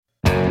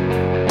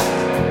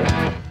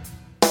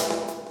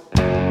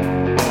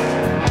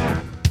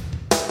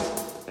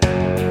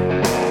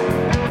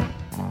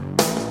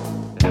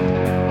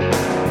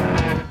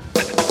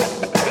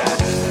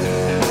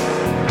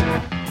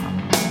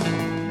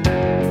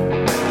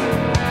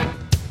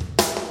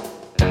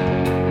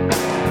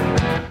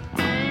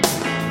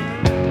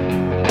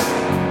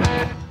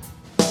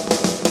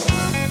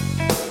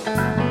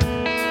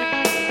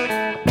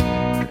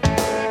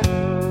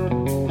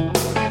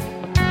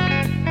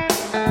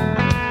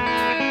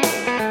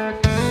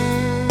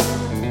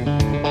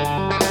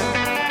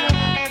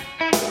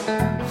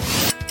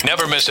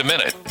Tennis a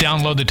Minute.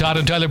 Download the Todd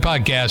and Tyler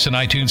podcast on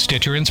iTunes,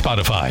 Stitcher, and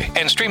Spotify.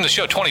 And stream the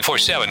show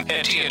 24/7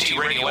 at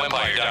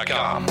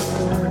TNTRadioEmpire.com.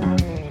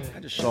 I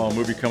just saw a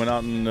movie coming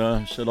out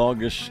in, said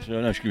August.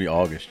 No, excuse me,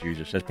 August.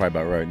 Jesus, that's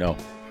probably about right. No.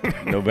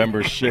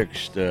 November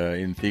 6th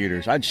in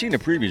theaters. I'd seen the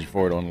previews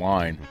for it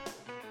online.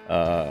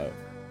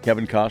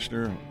 Kevin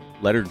Costner,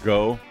 Let Her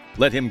Go.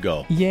 Let Him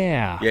Go.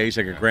 Yeah. Yeah, he's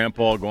like a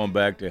grandpa going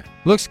back to...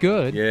 Looks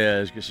good.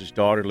 Yeah, I guess his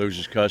daughter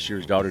loses custody.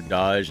 His daughter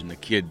dies, and the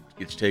kid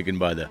gets taken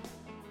by the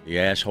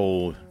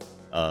asshole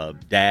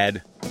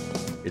dad.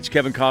 It's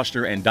Kevin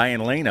Costner and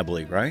Diane Lane, I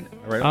believe, right?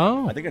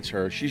 Oh. I think it's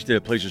her. She's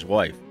the plays his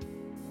wife.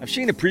 I've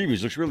seen the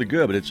previews. Looks really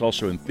good, but it's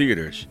also in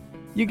theaters.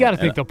 You got to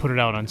think they'll put it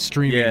out on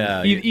streaming.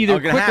 Yeah, either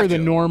quicker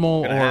than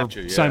normal or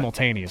yeah.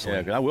 simultaneously.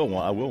 Yeah, I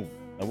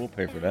will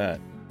pay for that.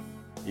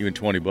 Even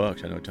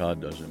 $20. I know Todd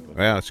doesn't. But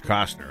Well, it's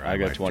Costner. I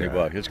got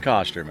 $20. It's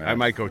Costner, man. I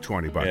might go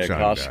 $20 Yeah,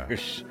 on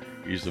Costner.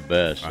 He's the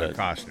best.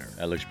 Costner.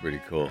 That looks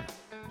pretty cool.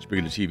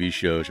 Speaking of TV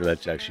shows, or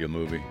that's actually a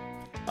movie.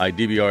 I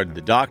DVR'd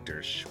The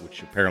Doctors,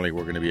 which apparently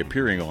we're going to be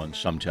appearing on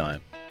sometime.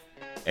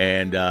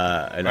 And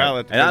I didn't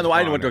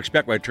know what to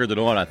expect when I turned it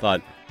on. I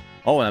thought,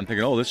 and I'm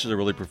thinking, this is a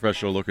really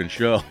professional-looking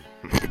show.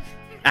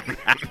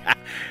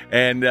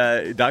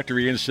 And Dr.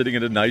 Ian's sitting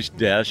at a nice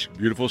desk,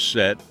 beautiful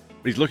set,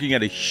 but he's looking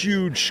at a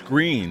huge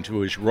screen to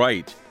his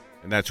right.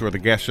 And that's where the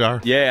guests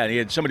are? Yeah, and he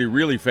had somebody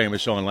really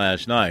famous on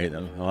last night.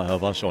 I'll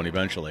have us on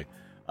eventually.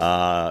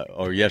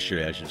 Or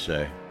yesterday, I should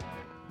say.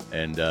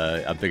 And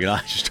I'm thinking,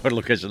 I just started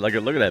looking. I said, look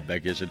at that,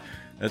 Becky. I said,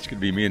 that's going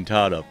to be me and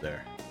Todd up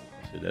there.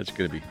 I said, that's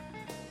going to be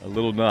a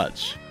little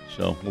nuts.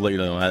 So we'll let you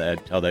know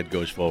how that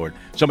goes forward.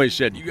 Somebody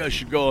said, you guys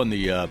should go on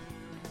the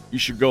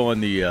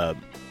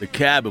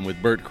cabin with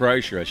Bert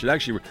Kreischer. I said,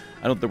 actually,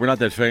 I don't think we're not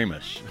that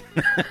famous.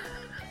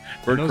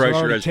 Bert Those Kreischer are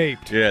already has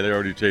taped. Yeah, they're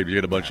already taped. You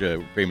got a bunch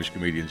of famous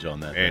comedians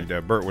on that.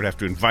 And Bert would have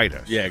to invite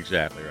us. Yeah,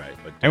 exactly right.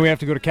 And we have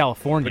to go to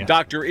California. But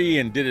Dr.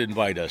 Ian did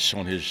invite us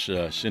on his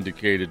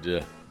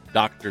syndicated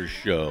doctor's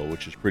show,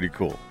 which is pretty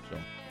cool. So,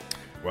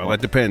 well,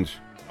 that depends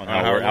on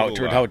how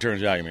it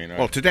turns out, you mean, right?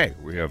 Well, today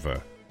we have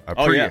a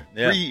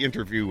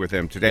pre-interview with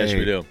them today. Yes,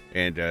 we do.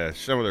 And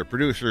some of their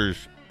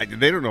producers,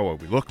 they don't know what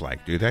we look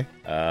like, do they?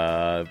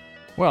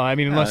 Well, I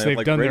mean, unless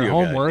they've done their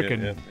homework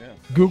and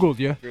Googled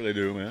you. Sure they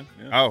do, man.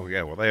 Yeah. Oh,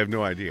 yeah. Well, they have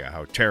no idea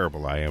how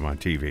terrible I am on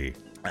TV,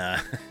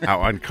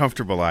 how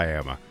uncomfortable I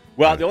am.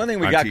 Well, the only thing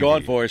we got TV.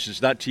 going for us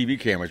is not TV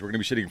cameras. We're going to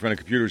be sitting in front of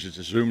computers. It's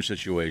a Zoom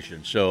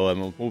situation.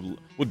 So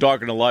we'll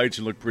darken the lights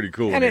and look pretty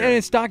cool. And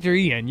it's Dr.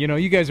 Ian.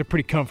 You guys are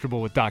pretty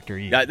comfortable with Dr.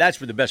 Ian. That's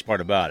for the best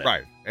part about it.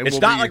 Right. And it's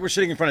not like we're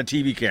sitting in front of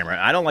a TV camera.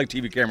 I don't like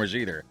TV cameras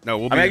either.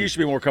 No, I used to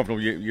be more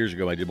comfortable years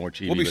ago. I did more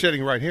TV. We'll be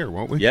sitting right here,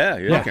 won't we? Yeah,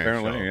 Okay,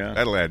 apparently, so yeah.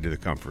 That'll add to the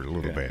comfort a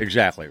little bit.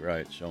 Exactly,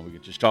 right. So we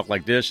could just talk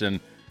like this and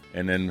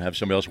then have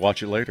somebody else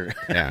watch it later.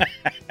 Yeah.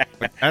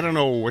 But I don't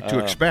know what to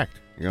expect.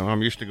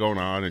 I'm used to going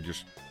on and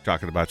just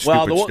talking about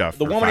stupid stuff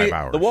for 5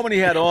 hours. The woman he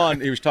had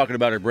on, he was talking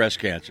about her breast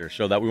cancer,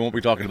 so that we won't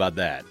be talking about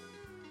that.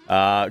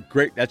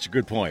 Great. That's a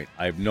good point.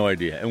 I have no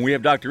idea. And we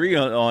have Dr.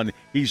 Ian on.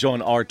 He's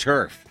on our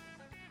turf,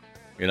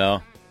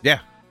 Yeah.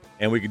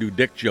 And we can do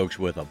dick jokes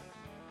with him.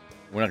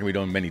 We're not going to be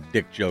doing many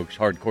dick jokes,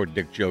 hardcore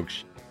dick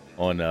jokes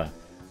on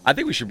I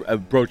think we should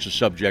broach the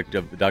subject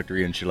of Dr.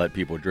 Ian should let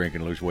people drink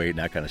and lose weight and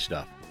that kind of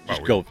stuff.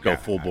 Just go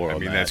full bore on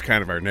that. I mean, that's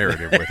kind of our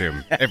narrative with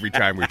him every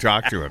time we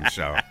talk to him,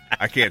 so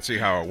I can't see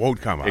how it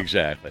won't come up.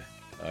 Exactly.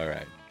 All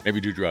right.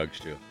 Maybe do drugs,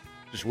 too.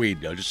 Just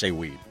weed, though. Just say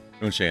weed.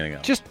 Don't say anything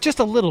else. Just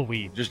a little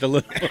weed. Just a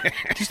little.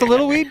 Just a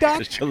little weed, Doc?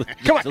 Just a little.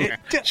 Come on.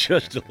 Just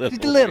a little.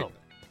 Just a little.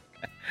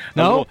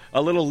 No?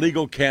 A little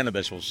legal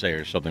cannabis, we'll say,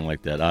 or something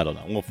like that. I don't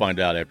know. We'll find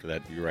out after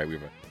that. You're right. We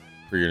have a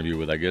pre-interview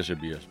with, I guess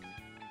it'd be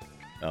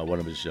one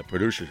of his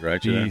producers,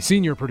 right? The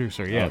senior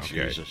producer, yeah. Oh,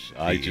 Jesus.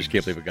 I just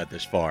can't believe it got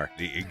this far.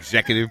 The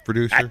executive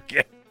producer?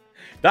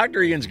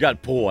 Dr. Ian's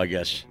got pull, I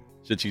guess,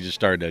 since he just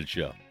started that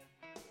show.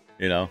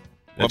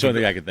 That's the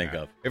only thing I can think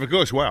of. If it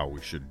goes well,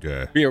 we should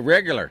be a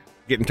regular.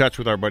 Get in touch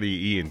with our buddy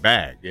Ian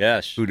Bagg.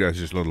 Yes. Who does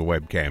his little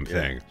webcam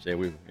thing. Say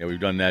we've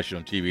done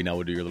national TV, now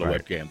we'll do your little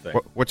webcam thing.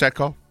 What's that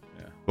called?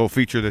 Yeah. Little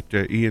feature that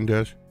Ian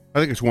does? I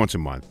think it's once a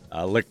month.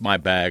 Lick My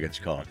Bag, it's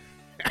called.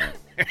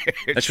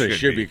 That's what it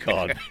should be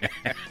called.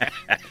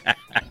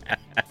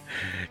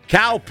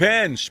 Cal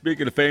Penn.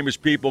 Speaking of famous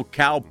people,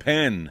 Cal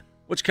Penn.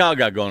 What's Cal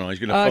got going on? He's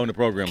going to phone the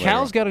program later.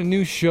 Cal's got a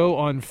new show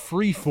on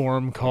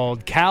Freeform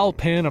called Cal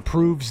Penn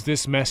Approves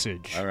This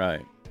Message. All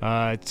right.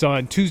 It's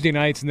on Tuesday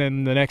nights and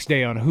then the next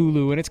day on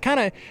Hulu, and it's kind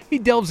of he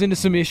delves into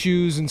some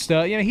issues and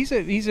stuff. He's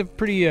a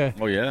pretty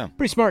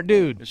pretty smart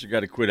dude. This guy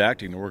to quit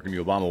acting to work in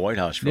the Obama White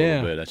House for a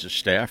little bit. That's a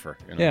staffer.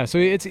 Yeah, so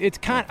it's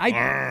kind.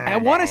 I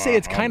want to say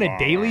it's kind of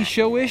Daily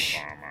Show-ish.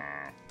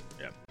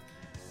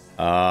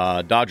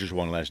 Dodgers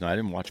won last night. I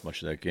didn't watch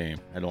much of that game.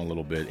 Had on a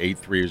little bit.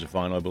 8-3 is the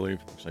final, I believe.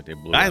 Looks like they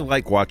blew. I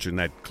like watching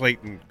that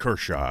Clayton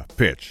Kershaw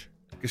pitch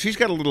because he's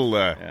got a little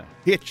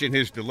hitch in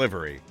his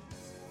delivery.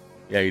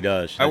 Yeah, he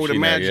does. I would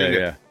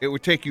imagine it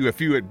would take you a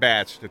few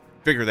at-bats to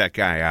figure that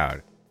guy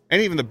out.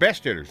 And even the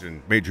best hitters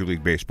in Major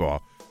League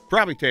Baseball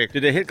probably take...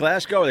 Did they hit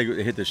Glasgow or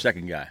they hit the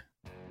second guy?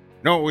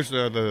 No, it was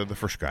the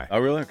first guy. Oh,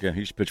 really? Okay,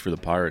 he's pitched for the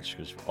Pirates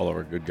because all of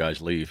our good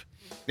guys leave.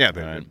 Yeah,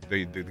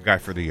 the guy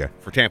for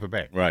Tampa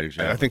Bay. Right,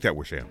 exactly. I think that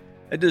was him.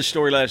 I did a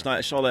story last night.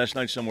 I saw last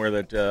night somewhere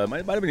that might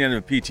have been the end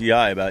of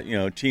PTI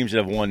about teams that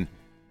have won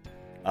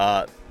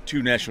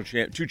two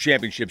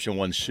championships in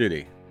one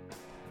city.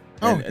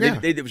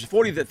 It was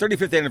the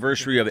 35th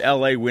anniversary of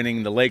L.A.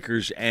 winning the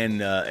Lakers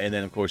and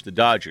then of course the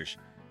Dodgers.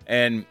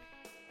 And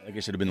I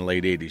guess it would have been the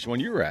late 80s when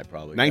you were at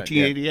probably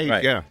 1988.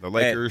 Right. Yeah, the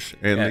Lakers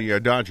and the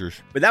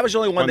Dodgers. But that was the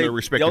only one.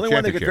 The only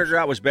one they could figure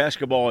out was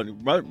basketball,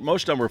 and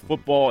most of them were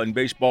football and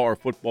baseball, or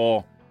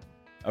football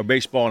or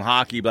baseball and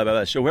hockey. Blah blah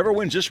blah. So whoever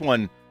wins this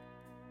one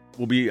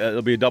will be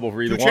it'll be a double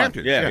for either two one.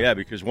 Champions, yeah,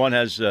 because one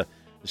has the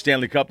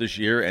Stanley Cup this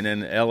year, and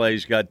then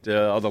LA's got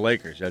the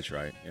Lakers. That's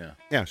right. Yeah.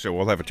 Yeah. So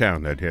we'll have a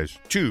town that has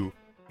two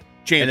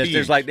champions. And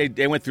there's like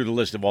they went through the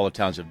list of all the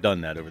towns that have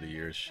done that over the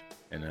years,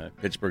 and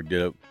Pittsburgh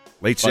did it.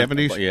 Late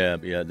 70s?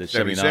 Yeah, the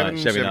 79,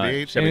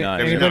 78.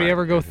 Anybody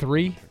ever go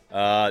 3?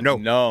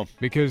 No.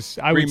 Because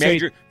I would say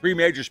three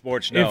major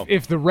sports, no.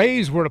 If the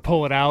Rays were to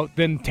pull it out,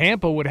 then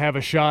Tampa would have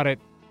a shot at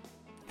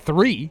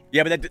 3.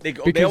 Yeah, but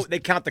they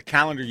count the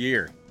calendar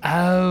year.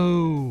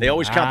 Oh. They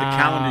always count the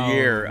calendar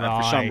year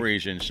for some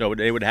reason, so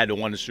they would have had to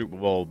win the Super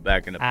Bowl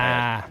back in the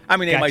past. I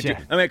mean, they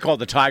might call it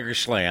the Tiger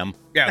Slam.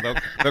 Yeah,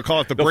 they'll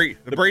call it the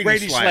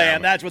Brady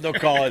Slam. That's what they'll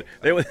call it.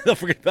 They'll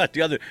forget about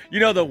the other.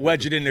 They'll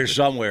wedge it in there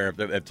somewhere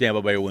if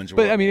Tampa Bay wins.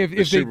 But I mean,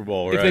 if Super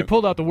Bowl, if they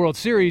pulled out the World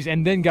Series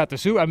and then got the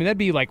Super, I mean, that'd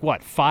be like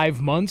what, 5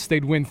 months?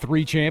 They'd win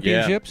 3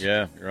 championships.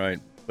 Yeah, right.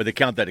 But they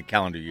count that a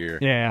calendar year.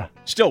 Yeah,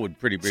 still would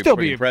pretty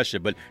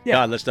impressive. But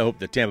God, let's hope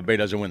that Tampa Bay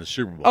doesn't win the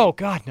Super Bowl. Oh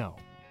God, no.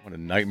 What a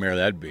nightmare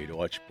that'd be to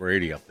watch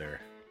Brady up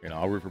there.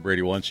 I'll root for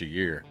Brady once a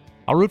year.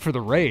 I'll root for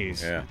the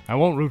Rays. Yeah, I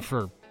won't root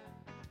for.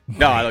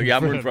 No,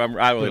 I'm rooting for.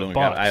 I don't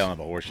have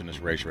a horse in this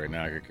race right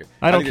now.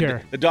 I don't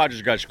care. The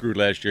Dodgers got screwed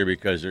last year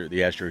because the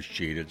Astros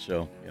cheated,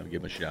 so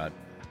give them a shot.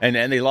 And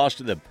they lost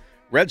to the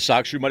Red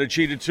Sox, who might have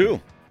cheated too.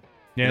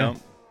 Yeah,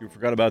 you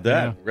forgot about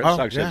that. Yeah. Red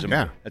Sox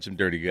had some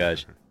dirty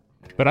guys.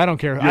 But I don't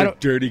care. You're a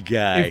dirty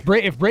guy.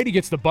 If Brady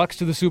gets the Bucks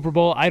to the Super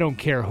Bowl, I don't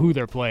care who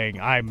they're playing.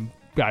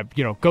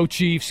 Go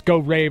Chiefs, go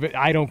Ravens.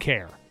 I don't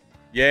care.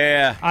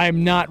 Yeah.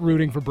 I'm not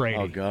rooting for Brady.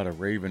 Oh, God, a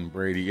Raven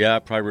Brady. Yeah,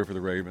 I'd probably root for the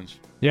Ravens.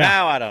 Yeah.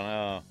 No, I don't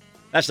know.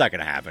 That's not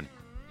going to happen.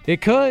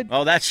 It could.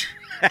 Oh, that's...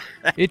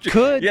 It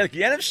could. Yeah,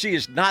 the NFC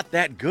is not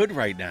that good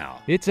right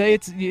now. It's I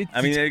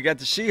mean, they got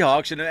the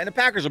Seahawks, and the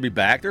Packers will be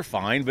back. They're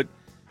fine, but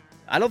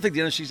I don't think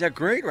the NFC is that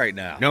great right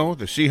now. No,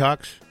 the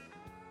Seahawks.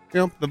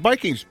 The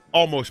Vikings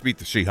almost beat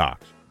the Seahawks.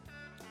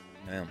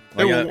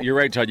 Yeah. You're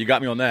right, Todd. You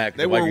got me on that.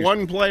 They were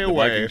one play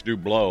away Vikings do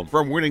blow.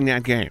 from winning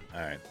that game. All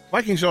right.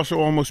 Vikings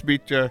also almost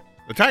beat the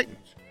Titans.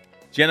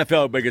 It's the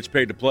NFL, everybody gets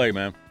paid to play,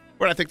 man.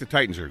 But I think the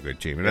Titans are a good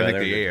team, and I think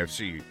the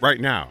AFC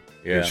right now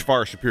is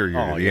far superior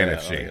to the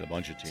NFC. A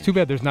bunch of teams. It's too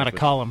bad there's not a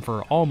column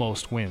for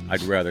almost wins.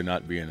 I'd rather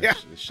not be in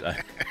this.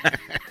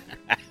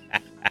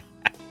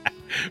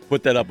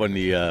 Put that up on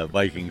the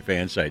Viking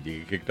fan site. You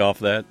get kicked off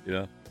that,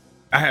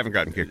 I haven't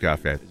gotten kicked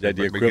off yet. Is that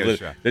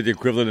the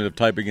equivalent of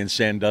typing in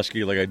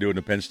Sandusky like I do in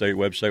the Penn State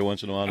website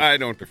once in a while? I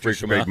don't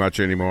participate much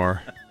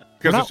anymore.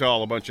 Because it's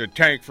all a bunch of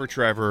tank for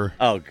Trevor.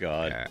 Oh,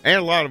 God. Yeah. And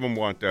a lot of them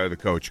want the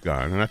coach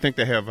gone. And I think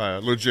they have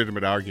a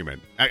legitimate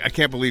argument. I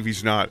can't believe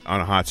he's not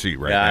on a hot seat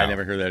right now. Yeah, I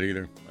never heard that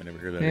either.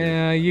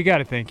 Yeah, you got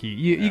to think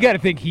you got to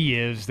think he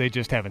is. They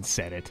just haven't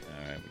said it.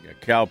 All right, we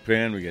got Cal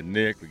Penn, we got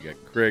Nick, we got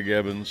Craig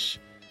Evans.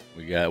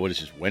 We got, what is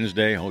this,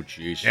 Wednesday? Oh,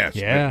 jeez.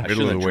 Yeah.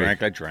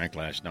 I drank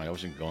last night. I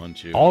wasn't going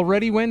to.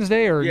 Already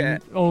Wednesday or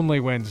only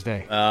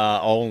Wednesday?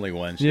 Only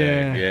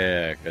Wednesday.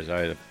 Yeah, because I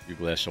had a few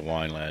glasses of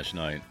wine last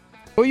night.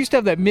 Well, we used to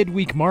have that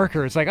midweek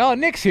marker. It's like, oh,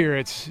 Nick's here.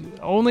 It's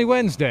only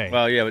Wednesday.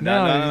 Well, yeah, but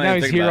now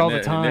he's here all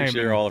the time. Nick's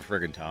here all the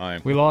friggin'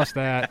 time. We lost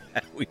that.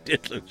 We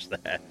did lose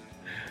that.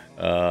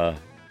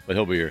 But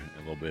he'll be here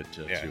in a little bit,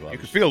 too. You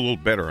can feel a little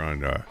better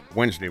on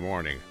Wednesday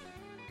morning.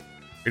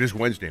 It is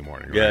Wednesday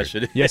morning, right? Yes,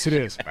 it is. Yes, it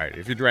is. Right.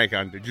 Did you drink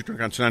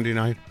on Sunday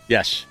night?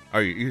 Yes. So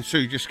you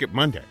just skipped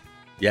Monday?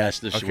 Yes,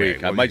 this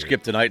week. I might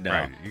skip tonight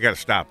now. Right. You got to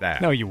stop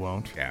that. No, you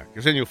won't. Yeah,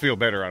 because then you'll feel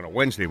better on a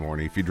Wednesday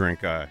morning if you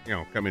drink,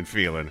 come in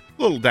feeling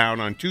a little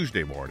down on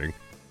Tuesday morning.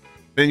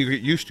 Then you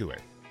get used to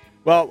it.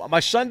 Well, my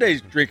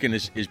Sunday's drinking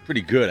is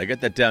pretty good. I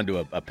got that down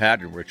to a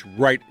pattern where it's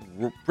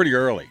pretty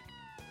early,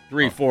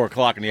 3, 4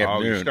 o'clock in the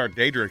afternoon. You start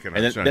day drinking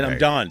on Sunday. Then I'm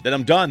done. Then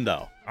I'm done,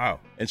 though. Oh.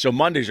 And so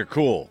Mondays are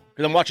cool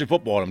because I'm watching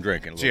football and I'm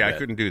drinking a little bit. I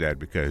couldn't do that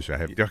because I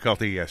have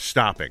difficulty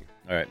stopping.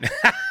 All right.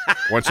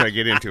 Once I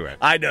get into it.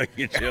 I know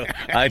you do.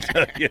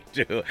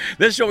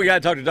 This is what we got to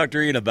talk to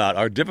Dr. Ian about,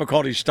 our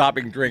difficulty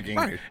stopping drinking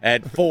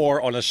at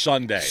 4 on a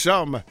Sunday.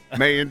 Some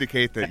may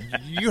indicate that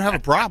you have a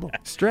problem.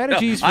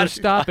 Strategies for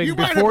stopping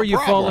before you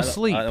fall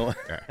asleep.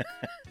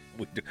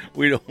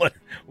 We don't want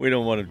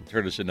to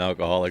turn us into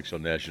alcoholics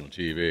on national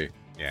TV.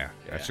 Yeah,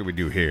 that's what we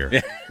do here.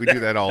 We do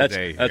that all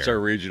day. That's our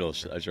regional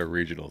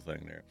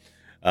thing there.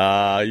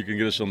 You can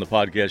get us on the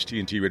podcast,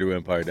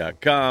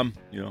 TNTRadioEmpire.com.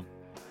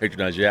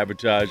 Patronize the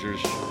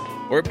advertisers.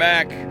 We're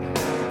back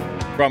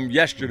from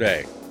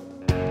yesterday.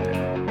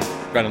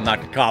 Trying to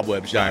knock the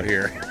cobwebs out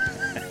here.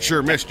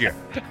 Sure missed you.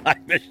 I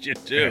missed you,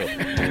 too.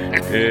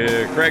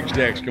 Craig's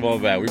next. Come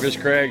on back. We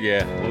missed Craig,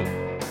 yeah.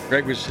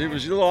 Craig he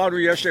was a little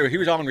ornery yesterday. He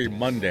was ornery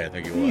Monday, I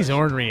think he was. He's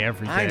ornery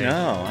every day.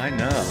 I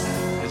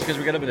know. It's because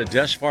we got him in a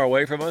desk far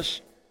away from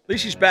us. At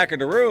least he's back in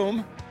the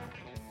room.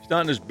 He's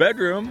not in his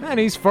bedroom. And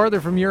he's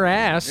farther from your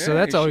ass, so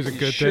that's always a good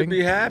thing. He should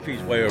be happy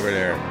he's way over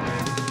there.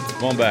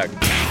 Come on back.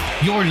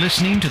 You're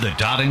listening to the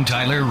Todd and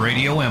Tyler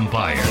Radio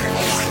Empire.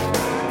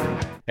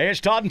 Hey,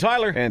 it's Todd and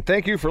Tyler. And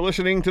thank you for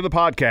listening to the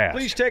podcast.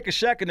 Please take a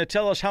second to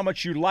tell us how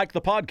much you like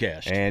the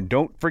podcast. And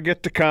don't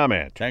forget to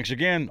comment. Thanks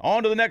again.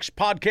 On to the next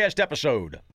podcast episode.